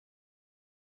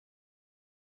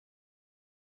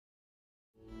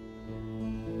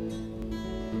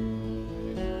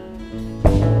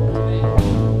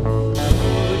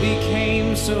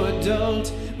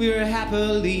we were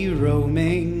happily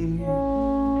roaming.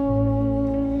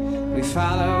 We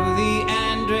follow the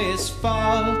Andreas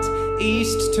Fault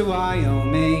east to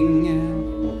Wyoming.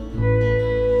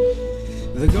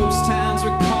 The ghost towns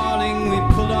were calling. We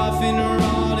pulled off in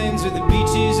Rawlings with the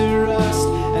beaches of rust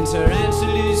and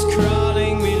tarantulas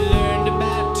crawling. We learned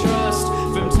about trust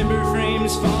from timber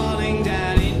frames falling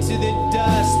down into the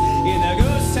dust in the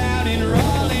ghost town in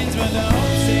Rawlings. But the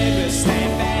hope said we'll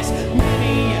stand fast.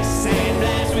 Many a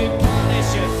sandblast, we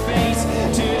polish your face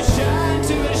to a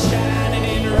shine, and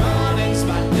in Rawlings,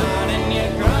 my darling, your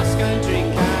cross-country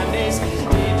kindness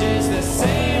did just the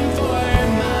same for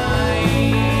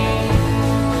mine.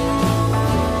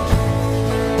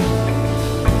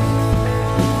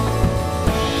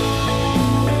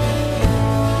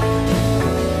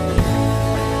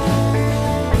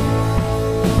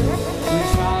 We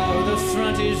follow the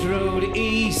frontage road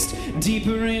east,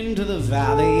 deeper into the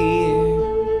valley.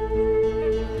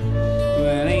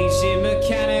 An ancient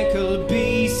mechanical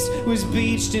beast was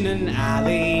beached in an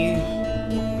alley.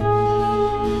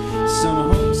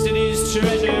 Some homestead is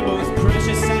treasure, both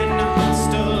precious and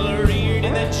hostile, reared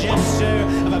in the gesture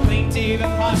of a plaintive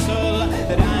apostle.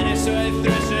 The dinosaur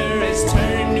thresher has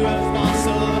turned to a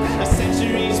fossil. A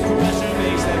century's pressure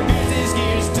makes the business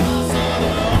gears tossle.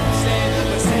 The homestead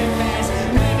was stand fast,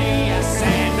 many a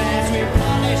sandblast. We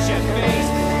polish your face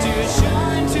to a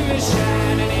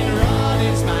shine, and in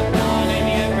Rawlings, my darling,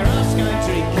 your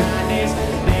cross-country kindness,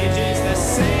 they're just the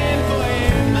same for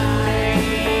mine,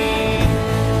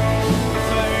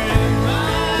 for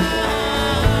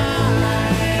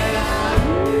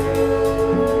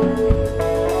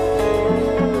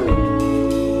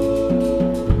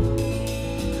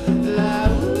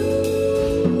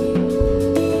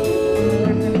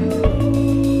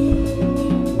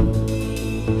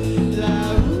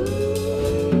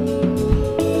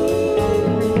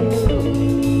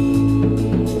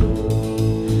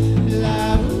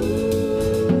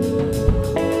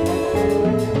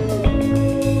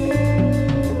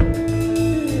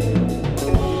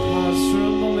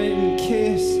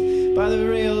by the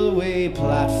railway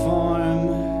platform.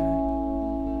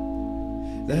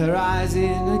 The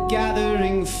horizon, a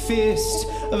gathering fist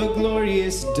of a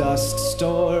glorious dust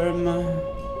storm.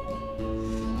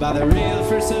 By the rail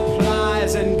for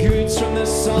supplies and goods from the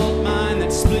salt mine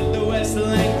that split the west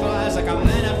lengthwise like a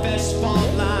manifest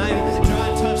fault line.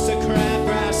 Dry tufts of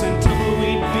crabgrass and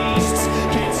tumbleweed beasts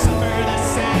can't suffer the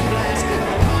sandblast of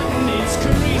the continent's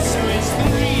crease. So it's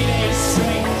 3 days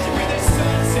straight with the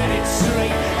sun setting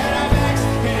straight at our backs,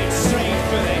 headed straight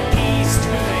for the east,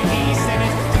 and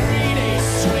it's 3 days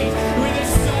straight with the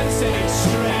sun setting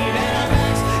straight at our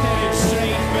backs, headed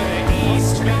straight for the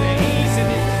east, and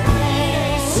it's 3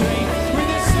 days straight with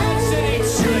the sun setting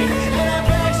straight at our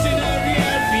backs in a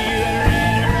real view, the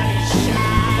red running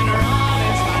shine.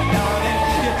 Rawlings, my darling,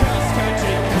 your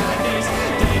cross-country kindness,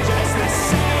 they're just the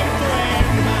same for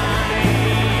mine,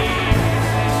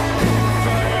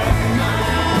 for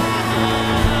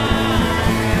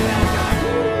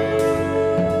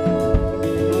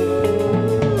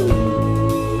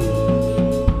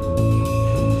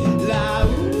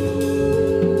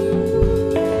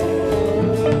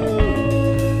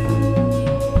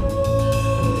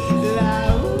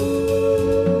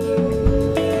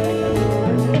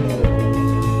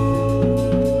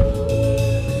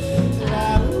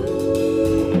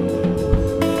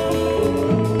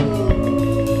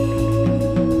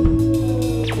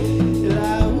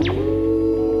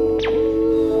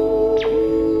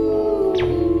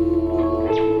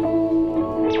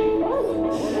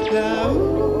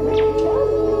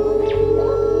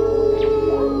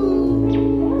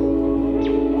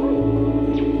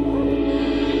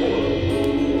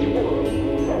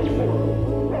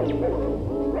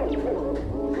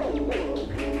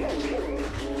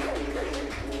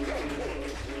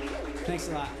Thanks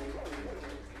a lot.